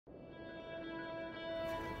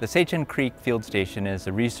The Sagehen Creek Field Station is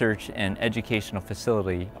a research and educational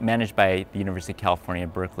facility managed by the University of California,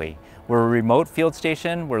 Berkeley. We're a remote field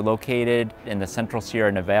station. We're located in the Central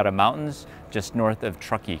Sierra Nevada mountains, just north of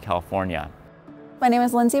Truckee, California. My name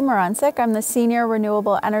is Lindsay Morancic. I'm the Senior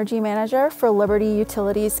Renewable Energy Manager for Liberty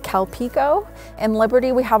Utilities CalPeco. In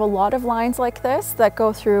Liberty, we have a lot of lines like this that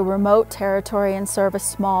go through remote territory and serve a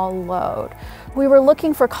small load. We were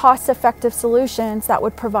looking for cost-effective solutions that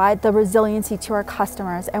would provide the resiliency to our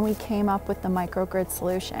customers, and we came up with the microgrid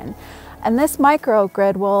solution. And this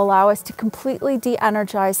microgrid will allow us to completely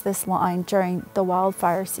de-energize this line during the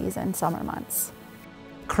wildfire season, summer months.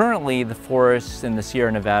 Currently, the forests in the Sierra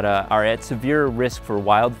Nevada are at severe risk for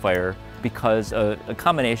wildfire because of a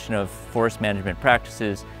combination of forest management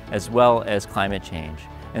practices as well as climate change.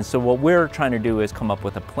 And so what we're trying to do is come up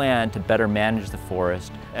with a plan to better manage the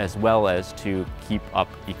forest as well as to keep up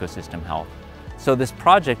ecosystem health. So this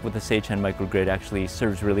project with the Sagehen Microgrid actually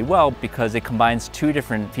serves really well because it combines two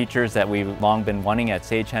different features that we've long been wanting at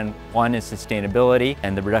Sagehen. One is sustainability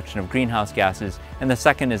and the reduction of greenhouse gases, and the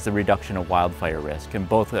second is the reduction of wildfire risk, and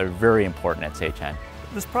both are very important at Sagehen.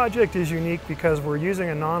 This project is unique because we're using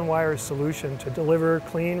a non-wire solution to deliver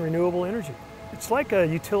clean, renewable energy. It's like a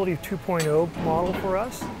utility 2.0 model for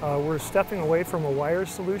us. We're stepping away from a wire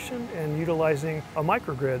solution and utilizing a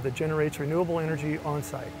microgrid that generates renewable energy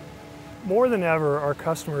on-site. More than ever, our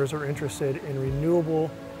customers are interested in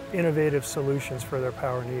renewable, innovative solutions for their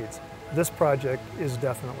power needs. This project is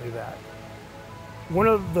definitely that. One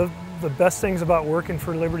of the best things about working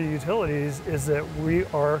for Liberty Utilities is that we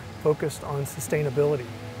are focused on sustainability.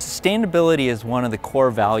 Sustainability is one of the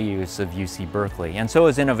core values of UC Berkeley, and so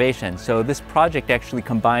is innovation. So this project actually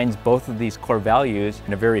combines both of these core values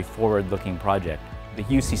in a very forward-looking project. The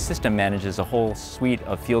UC system manages a whole suite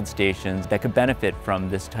of field stations that could benefit from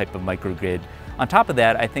this type of microgrid. On top of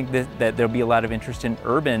that, I think that there'll be a lot of interest in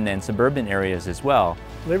urban and suburban areas as well.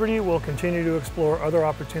 Liberty will continue to explore other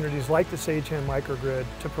opportunities like the Sagehen Microgrid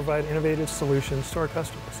to provide innovative solutions to our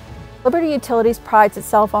customers. Liberty Utilities prides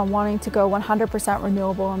itself on wanting to go 100%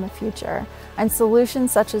 renewable in the future, and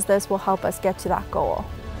solutions such as this will help us get to that goal.